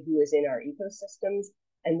everybody who is in our ecosystems,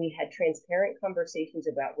 and we had transparent conversations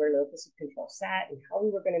about where locus of control sat and how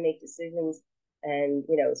we were going to make decisions and,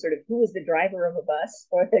 sort of who was the driver of a bus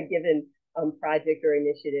for a given project or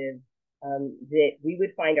initiative, that we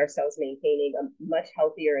would find ourselves maintaining a much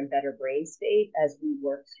healthier and better brain state as we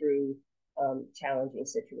work through challenging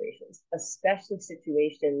situations, especially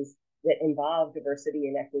situations that involve diversity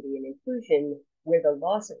and equity and inclusion, where the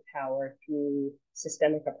loss of power through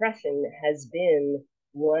systemic oppression has been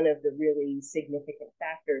one of the really significant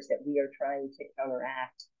factors that we are trying to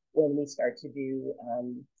counteract when we start to do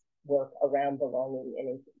work around belonging and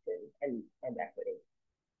inclusion and equity.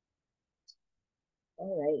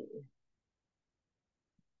 All right.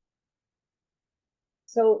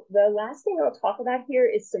 So the last thing I'll talk about here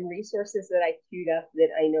is some resources that I queued up that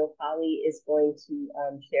I know Holly is going to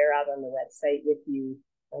share out on the website with you.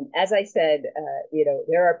 As I said,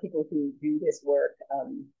 there are people who do this work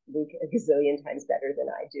a gazillion times better than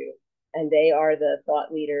I do. And they are the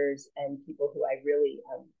thought leaders and people who I really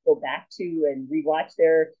go back to and rewatch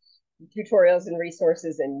their tutorials and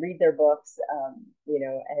resources and read their books,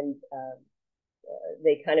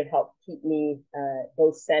 they kind of help keep me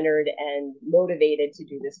both centered and motivated to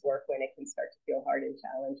do this work when it can start to feel hard and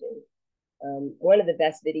challenging. One of the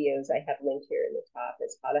best videos I have linked here in the top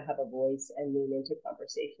is how to have a voice and lean into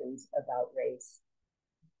conversations about race.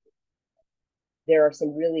 There are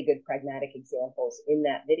some really good pragmatic examples in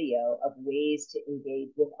that video of ways to engage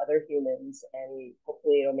with other humans, and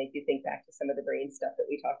hopefully it'll make you think back to some of the brain stuff that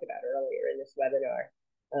we talked about earlier in this webinar.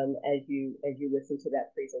 as you listen to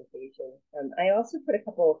that presentation. I also put a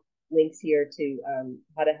couple links here to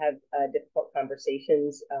how to have difficult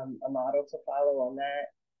conversations, a model to follow on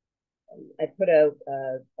that. I put a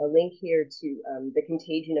link here to the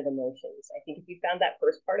contagion of emotions. I think if you found that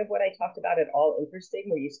first part of what I talked about at all interesting,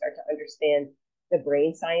 where you start to understand the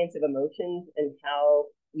brain science of emotions and how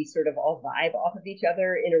we sort of all vibe off of each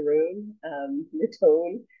other in a room, the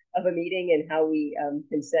tone of a meeting, and how we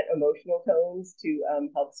can set emotional tones to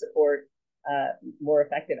help support more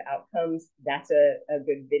effective outcomes, that's a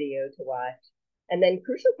good video to watch. And then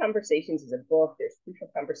Crucial Conversations is a book. There's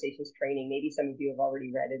Crucial Conversations training. Maybe some of you have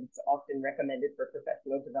already read it. It's often recommended for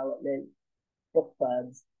professional development book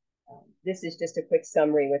clubs. This is just a quick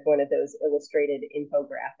summary with one of those illustrated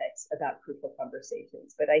infographics about Crucial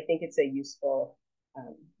Conversations. But I think it's a useful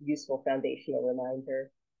foundational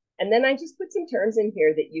reminder. And then I just put some terms in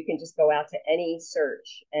here that you can just go out to any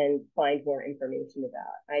search and find more information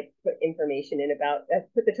about. I put information in about, I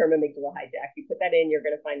put the term amygdala hijack. You put that in, you're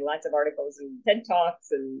going to find lots of articles and TED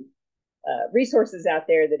Talks and resources out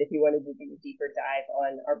there that if you wanted to do a deeper dive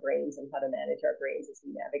on our brains and how to manage our brains as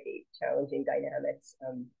we navigate challenging dynamics,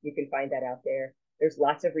 you can find that out there. There's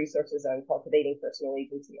lots of resources on cultivating personal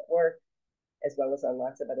agency at work, as well as on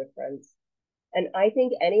lots of other fronts. And I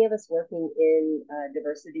think any of us working in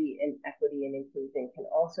diversity and equity and inclusion can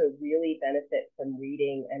also really benefit from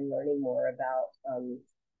reading and learning more about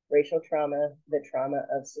racial trauma, the trauma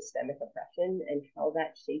of systemic oppression, and how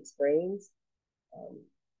that shapes brains.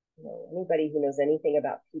 Anybody who knows anything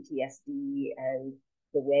about PTSD and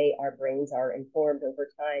the way our brains are informed over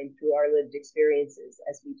time through our lived experiences,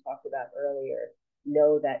 as we talked about earlier,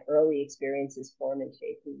 know that early experiences form and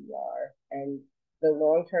shape who we are. And the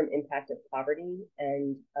long-term impact of poverty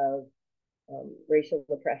and of racial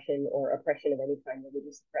oppression or oppression of any kind,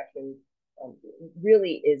 religious oppression,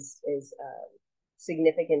 really is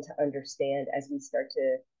significant to understand as we start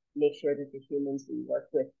to make sure that the humans we work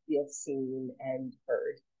with feel seen and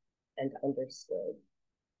heard and understood.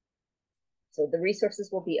 So the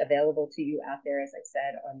resources will be available to you out there, as I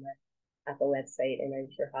said, on the Apple website, and I'm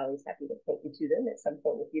sure Holly's happy to point you to them at some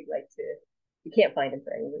point if you'd like to. You can't find them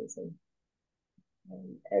for any reason.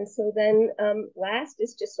 And so then last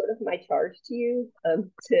is just sort of my charge to you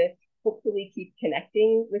to hopefully keep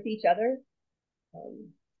connecting with each other.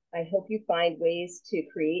 I hope you find ways to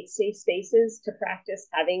create safe spaces to practice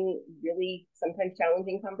having really sometimes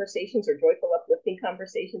challenging conversations or joyful, uplifting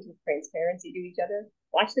conversations with transparency to each other.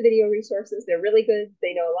 Watch the video resources. They're really good.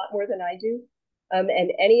 They know a lot more than I do.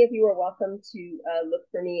 And any of you are welcome to look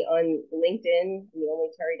for me on LinkedIn. The only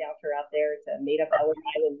Terry Doucher out there. It's a made-up Ellis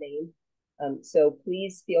Island name. So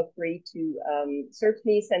please feel free to search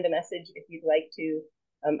me, send a message if you'd like to.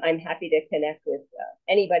 I'm happy to connect with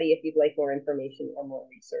anybody if you'd like more information or more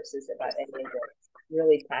resources about any of this.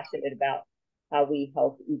 Really passionate about how we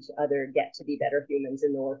help each other get to be better humans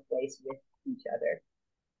in the workplace with each other.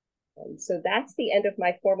 So that's the end of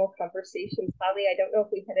my formal conversation. Holly, I don't know if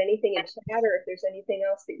we've had anything in chat or if there's anything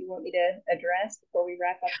else that you want me to address before we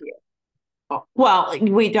wrap up here. Well,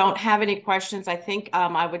 we don't have any questions. I think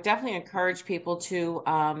I would definitely encourage people to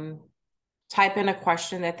type in a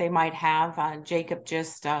question that they might have. Jacob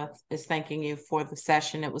just is thanking you for the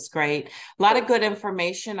session. It was great. A lot of good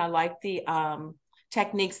information. I like the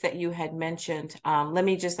techniques that you had mentioned.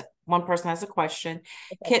 One person has a question.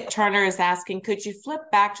 Okay. Kit Turner is asking, could you flip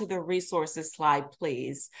back to the resources slide,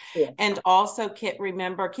 please? Yeah. And also, Kit,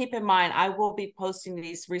 remember, keep in mind, I will be posting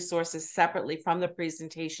these resources separately from the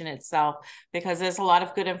presentation itself, because there's a lot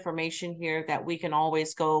of good information here that we can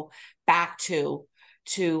always go back to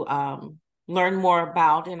learn more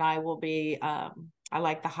about. And I will be, I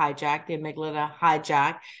like the amygdala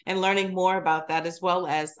hijack, and learning more about that, as well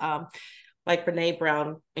as like Brene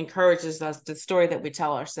Brown encourages us, the story that we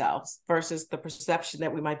tell ourselves versus the perception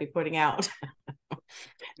that we might be putting out.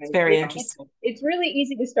 It's very interesting. It's really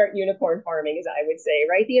easy to start unicorn farming, as I would say,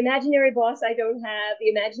 right? The imaginary boss I don't have, the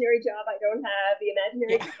imaginary job I don't have, the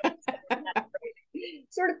imaginary I don't have, right?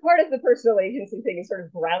 Sort of part of the personal agency thing is sort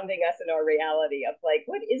of grounding us in our reality of like,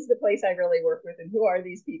 what is the place I really work with, and who are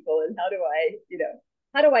these people, and how do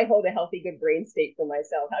I hold a healthy, good brain state for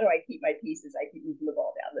myself? How do I keep my peace as I keep moving the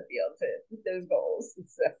ball down the field to hit those goals?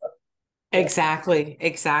 So, Exactly.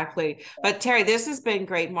 But Terry, this has been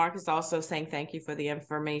great. Mark is also saying thank you for the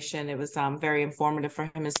information. It was very informative for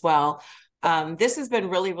him as well. This has been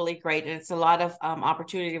really, really great. And it's a lot of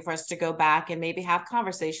opportunity for us to go back and maybe have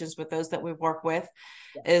conversations with those that we work with,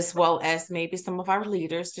 as well as maybe some of our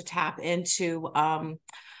leaders to tap into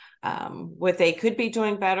what they could be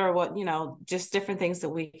doing better, what, just different things that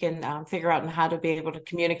we can figure out and how to be able to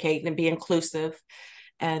communicate and be inclusive.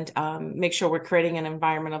 and make sure we're creating an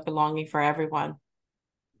environment of belonging for everyone.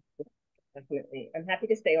 Definitely. I'm happy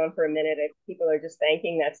to stay on for a minute. If people are just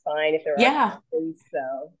thanking, that's fine. If there are Yeah. questions,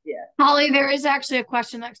 so yeah. Holly, there is actually a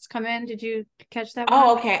question that's come in. Did you catch that one?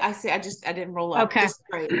 Oh, okay. I see. I didn't roll up. Okay. This is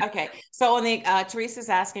great. Okay. So on the Teresa's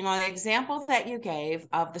asking, on the example that you gave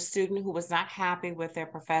of the student who was not happy with their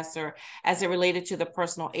professor as it related to the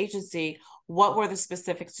personal agency, what were the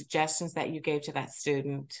specific suggestions that you gave to that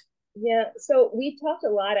student? Yeah, so we talked a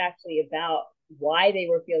lot actually about why they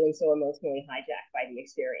were feeling so emotionally hijacked by the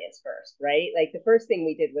experience first, right? Like the first thing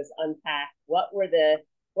we did was unpack what were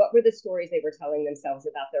the stories they were telling themselves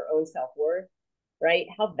about their own self-worth, right?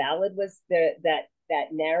 How valid was that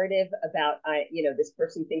narrative about this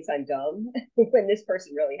person thinks I'm dumb when this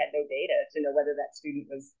person really had no data to know whether that student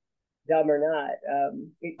was dumb or not.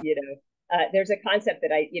 There's a concept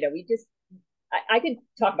that I could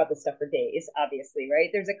talk about this stuff for days, obviously, right?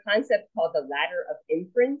 There's a concept called the ladder of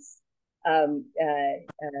inference.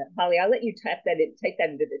 Holly, I'll let you take that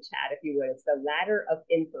into the chat if you would. It's the ladder of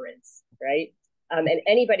inference, right? And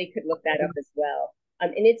anybody could look that up as well.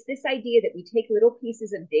 And it's this idea that we take little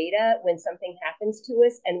pieces of data when something happens to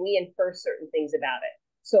us and we infer certain things about it.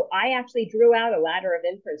 So I actually drew out a ladder of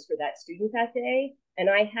inference for that student that day, and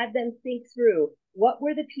I had them think through what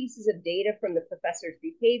were the pieces of data from the professor's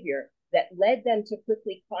behavior that led them to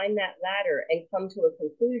quickly climb that ladder and come to a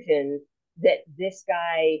conclusion that this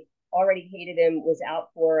guy already hated him, was out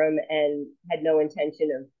for him, and had no intention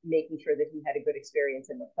of making sure that he had a good experience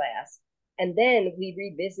in the class. And then we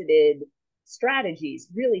revisited strategies,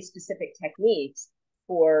 really specific techniques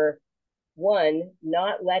for one,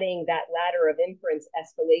 not letting that ladder of inference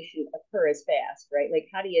escalation occur as fast, right? Like,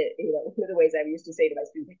 how do one of the ways I used to say to my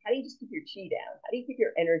students, like, how do you just keep your chi down? How do you keep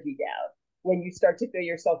your energy down when you start to feel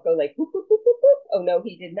yourself go like, whoop, whoop, whoop, whoop, whoop. Oh no,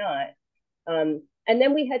 he did not. And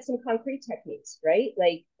then we had some concrete techniques, right?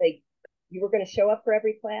 Like you were going to show up for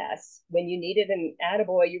every class. When you needed an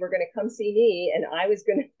attaboy, you were going to come see me, and I was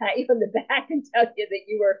going to pat you on the back and tell you that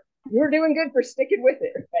you were doing good for sticking with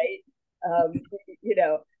it, right?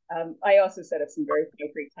 I also set up some very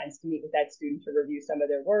concrete times to meet with that student to review some of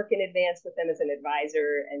their work in advance with them as an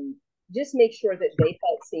advisor and just make sure that they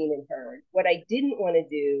felt seen and heard. What I didn't want to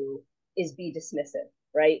do is be dismissive,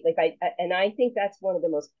 right? Like I think that's one of the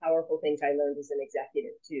most powerful things I learned as an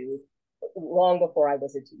executive too, long before I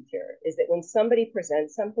was a teacher, is that when somebody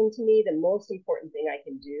presents something to me, the most important thing I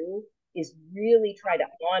can do is really try to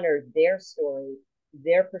honor their story,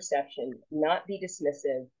 their perception, not be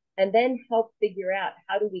dismissive, and then help figure out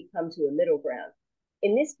how do we come to a middle ground.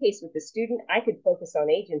 In this case with the student, I could focus on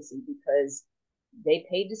agency because they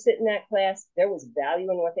paid to sit in that class. There was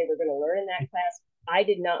value in what they were going to learn in that class. I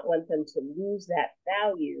did not want them to lose that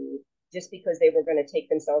value just because they were going to take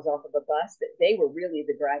themselves off of a bus that they were really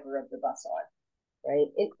the driver of the bus on, right?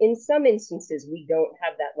 In some instances, we don't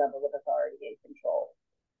have that level of authority and control.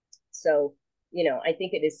 So, I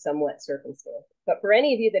think it is somewhat circumstantial. But for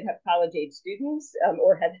any of you that have college-age students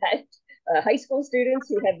or have had high school students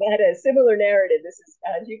who have had a similar narrative, this is,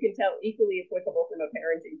 as you can tell, equally applicable from a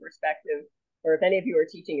parenting perspective. Or if any of you are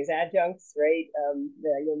teaching as adjuncts, right?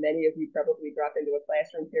 Many of you probably drop into a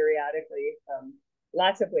classroom periodically.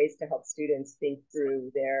 Lots of ways to help students think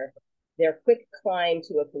through their quick climb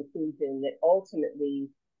to a conclusion that ultimately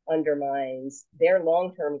undermines their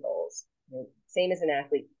long-term goals. Same as an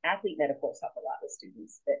athlete. Athlete metaphors help a lot with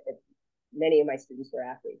students. Many of my students were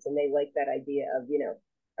athletes, and they like that idea of,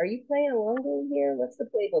 are you playing a long game here? What's the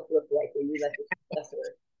playbook look like when you let the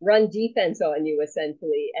professor run defense on you,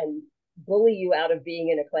 essentially, and bully you out of being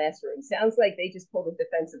in a classroom? Sounds like they just pulled a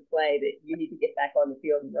defensive play that you need to get back on the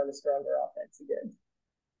field and run a stronger offense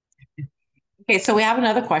again. Okay, so we have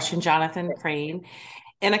another question, Jonathan Crane.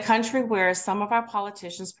 In a country where some of our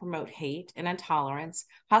politicians promote hate and intolerance,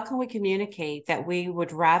 how can we communicate that we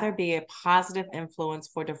would rather be a positive influence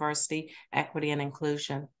for diversity, equity, and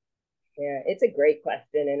inclusion? Yeah, it's a great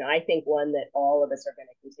question, and I think one that all of us are going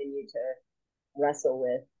to continue to wrestle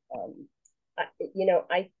with.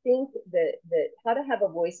 I think that how to have a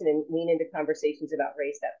voice and lean into conversations about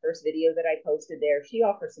race, that first video that I posted there, she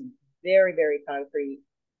offers some very, very concrete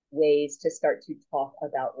ways to start to talk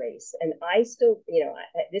about race. And I still,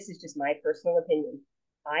 this is just my personal opinion.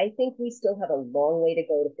 I think we still have a long way to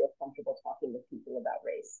go to feel comfortable talking with people about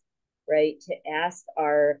race, right? To ask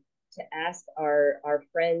our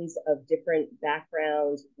friends of different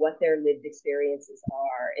backgrounds what their lived experiences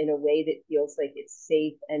are in a way that feels like it's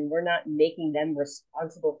safe and we're not making them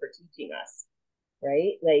responsible for teaching us,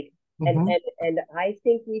 right? Like, and I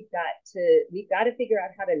think we've got to figure out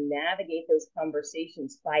how to navigate those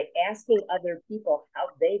conversations by asking other people how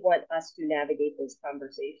they want us to navigate those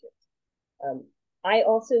conversations. I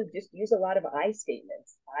also just use a lot of I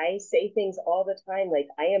statements. I say things all the time, like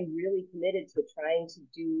I am really committed to trying to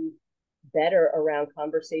do better around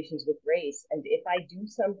conversations with race. And if I do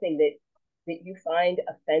something that you find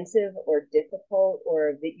offensive or difficult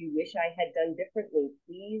or that you wish I had done differently,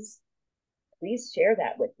 please share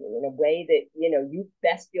that with me in a way that you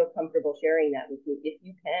best feel comfortable sharing that with me if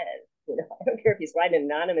you can. I don't care if you slide an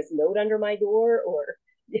anonymous note under my door or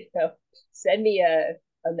send me a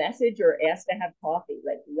message or ask to have coffee.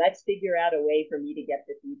 Let's figure out a way for me to get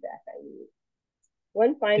the feedback I need.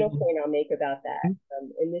 One final point I'll make about that,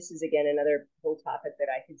 and this is again another whole topic that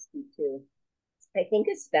I could speak to. I think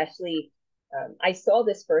especially I saw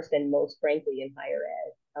this first and most frankly in higher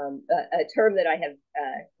ed, a term that I have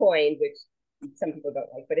coined, which some people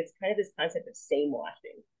don't like, but it's kind of this concept of same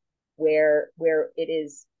washing, where it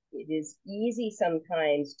is easy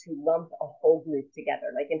sometimes to lump a whole group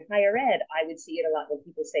together. Like in higher ed, I would see it a lot when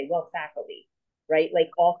people say, well, faculty, right?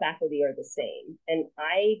 Like all faculty are the same. And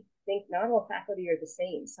I think not all faculty are the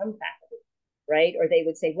same, some faculty, right? Or they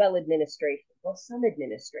would say, well, administration, well, some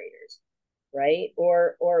administrators, right?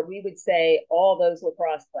 Or we would say all those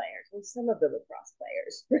lacrosse players, well, some of the lacrosse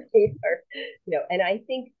players, right? Or, and I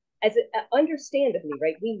think understandably,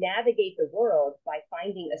 right, we navigate the world by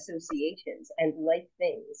finding associations and like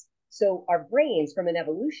things. So our brains, from an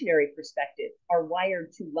evolutionary perspective, are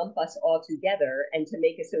wired to lump us all together and to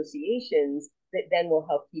make associations that then will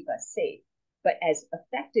help keep us safe. But as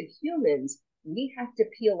effective humans, we have to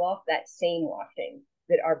peel off that same washing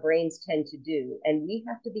that our brains tend to do. And we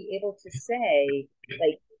have to be able to say,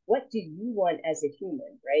 like, what do you want as a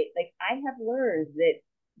human, right? Like, I have learned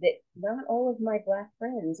that not all of my Black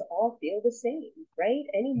friends all feel the same, right?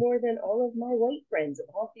 Any more than all of my white friends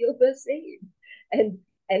all feel the same.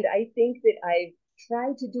 And I think that I've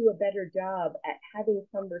tried to do a better job at having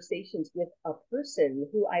conversations with a person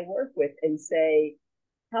who I work with and say,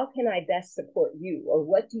 how can I best support you? Or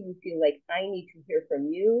what do you feel like I need to hear from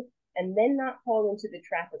you? And then not fall into the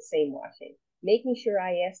trap of same washing, making sure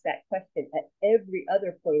I ask that question at every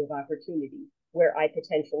other point of opportunity where I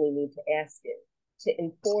potentially need to ask it, to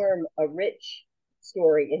inform a rich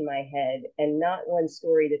story in my head and not one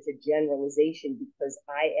story that's a generalization because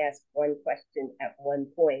I asked one question at one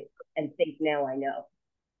point and think now I know,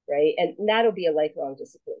 right? And that'll be a lifelong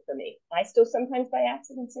discipline for me. I still sometimes by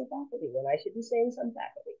accident say faculty when I should be saying some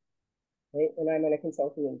faculty, right? When I'm in a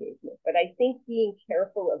consulting engagement. But I think being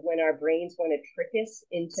careful of when our brains want to trick us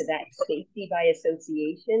into that safety by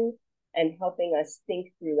association and helping us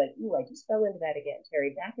think through like, ooh, I just fell into that again.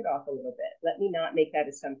 Terry, back it off a little bit. Let me not make that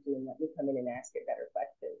assumption and let me come in and ask a better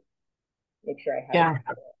question. Make sure I have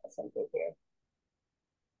something here.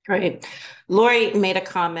 Great. Lori made a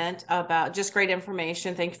comment about just great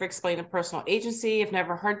information. Thank you for explaining personal agency. I've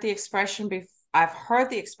never heard the expression before. I've heard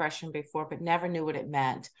the expression before, but never knew what it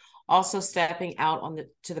meant. Also stepping out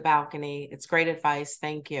to the balcony. It's great advice.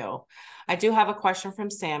 Thank you. I do have a question from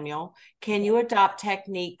Samuel. Can you adopt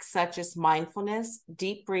techniques such as mindfulness,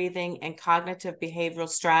 deep breathing, and cognitive behavioral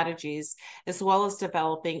strategies, as well as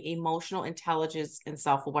developing emotional intelligence and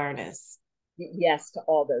self-awareness? Yes to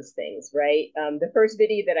all those things, right? The first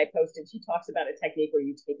video that I posted, she talks about a technique where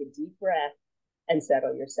you take a deep breath and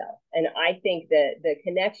settle yourself. And I think that the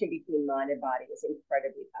connection between mind and body is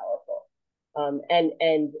incredibly powerful.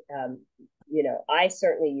 I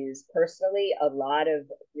certainly use personally a lot of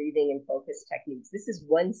breathing and focus techniques. This is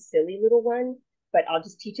one silly little one, but I'll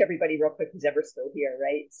just teach everybody real quick who's ever still here,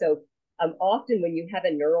 right? So often when you have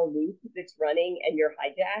a neural loop that's running and you're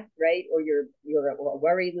hijacked, right? Or you're a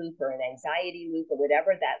worry loop or an anxiety loop or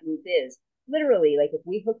whatever that loop is, literally, like if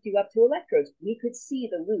we hooked you up to electrodes, we could see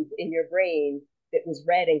the loop in your brain that was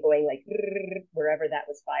red and going like wherever that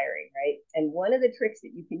was firing, right? And one of the tricks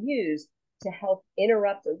that you can use to help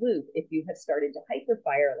interrupt a loop if you have started to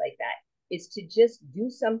hyperfire like that is to just do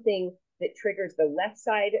something that triggers the left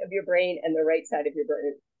side of your brain and the right side of your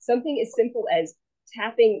brain. Something as simple as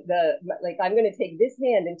tapping I'm going to take this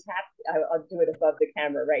hand and tap, I'll do it above the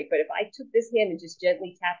camera, right? But if I took this hand and just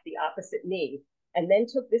gently tapped the opposite knee, and then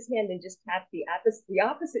took this hand and just tapped the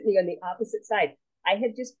opposite knee on the opposite side, I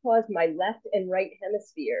have just caused my left and right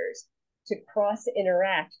hemispheres to cross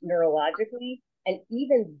interact neurologically. And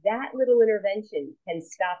even that little intervention can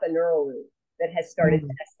stop a neural loop that has started to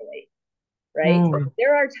escalate, right? So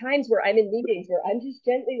there are times where I'm in meetings where I'm just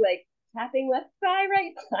gently like tapping left thigh,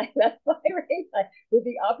 right thigh, left thigh, right thigh with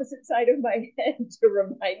the opposite side of my head to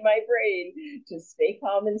remind my brain to stay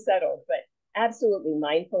calm and settled. But absolutely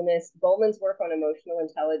mindfulness. Bowman's work on emotional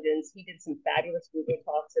intelligence. He did some fabulous Google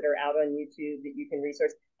Talks that are out on YouTube that you can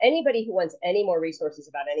resource. Anybody who wants any more resources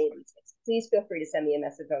about any of these things, please feel free to send me a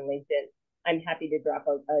message on LinkedIn. I'm happy to drop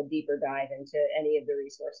a deeper dive into any of the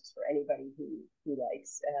resources for anybody who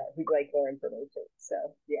likes who'd like more information. So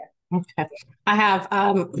yeah. Okay. I have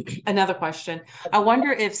another question. I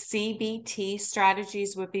wonder if CBT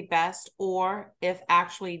strategies would be best, or if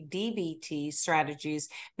actually DBT strategies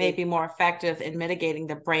may be more effective in mitigating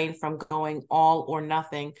the brain from going all or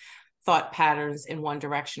nothing thought patterns in one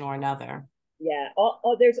direction or another. Yeah,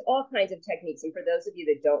 there's all kinds of techniques, and for those of you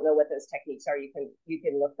that don't know what those techniques are, you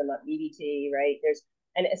can look them up. EBT, right?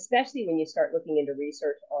 And especially when you start looking into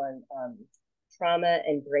research on trauma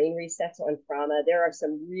and brain resets on trauma, there are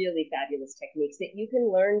some really fabulous techniques that you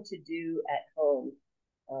can learn to do at home.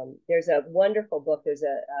 There's a wonderful book. There's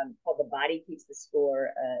a called "The Body Keeps the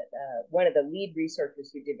Score." One of the lead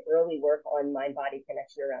researchers who did early work on mind-body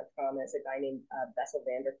connection around trauma is a guy named Bessel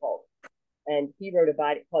van der Kolk. And he wrote a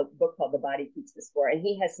book called The Body Keeps the Score. And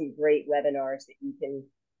he has some great webinars that you can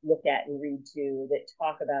look at and read too that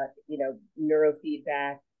talk about,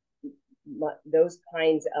 neurofeedback, those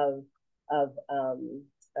kinds of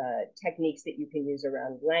techniques that you can use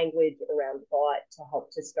around language, around thought to help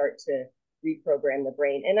to start to reprogram the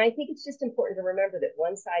brain. And I think it's just important to remember that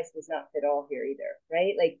one size does not fit all here either,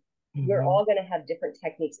 right? Like, we're all going to have different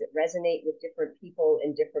techniques that resonate with different people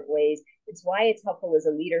in different ways. It's why it's helpful as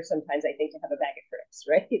a leader sometimes, I think, to have a bag of tricks,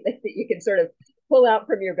 right? that you can sort of pull out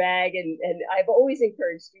from your bag. And I've always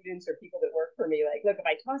encouraged students or people that work for me, like, look, if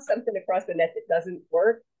I toss something across the net that doesn't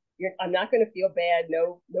work, I'm not going to feel bad.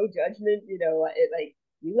 No judgment. Like,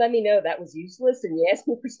 you let me know that was useless, and you ask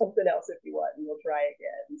me for something else if you want, and we'll try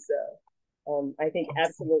again. So I think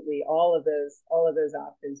absolutely all of those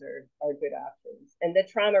options are good options. And the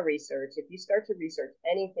trauma research, if you start to research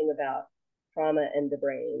anything about trauma and the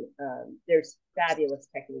brain, there's fabulous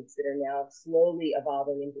techniques that are now slowly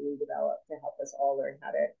evolving and being developed to help us all learn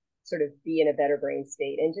how to sort of be in a better brain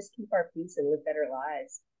state and just keep our peace and live better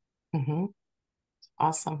lives.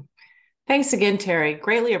 Awesome. Thanks again, Terry.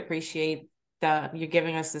 Greatly appreciate you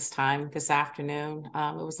giving us this time this afternoon.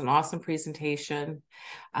 It was an awesome presentation.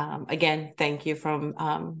 Again, thank you from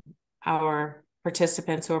our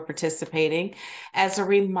participants who are participating. As a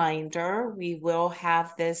reminder, we will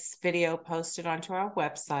have this video posted onto our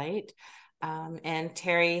website. And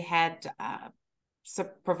Terry had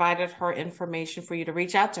provided her information for you to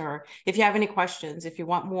reach out to her. If you have any questions, if you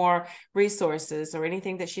want more resources or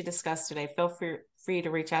anything that she discussed today, feel free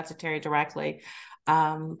to reach out to Terry directly.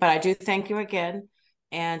 But I do thank you again.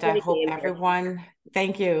 And I hope everyone,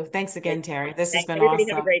 thank you. Thanks again, Terry. This has been awesome.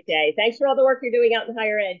 Everybody have a great day. Thanks for all the work you're doing out in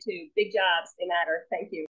higher ed too. Big jobs, they matter. Thank you.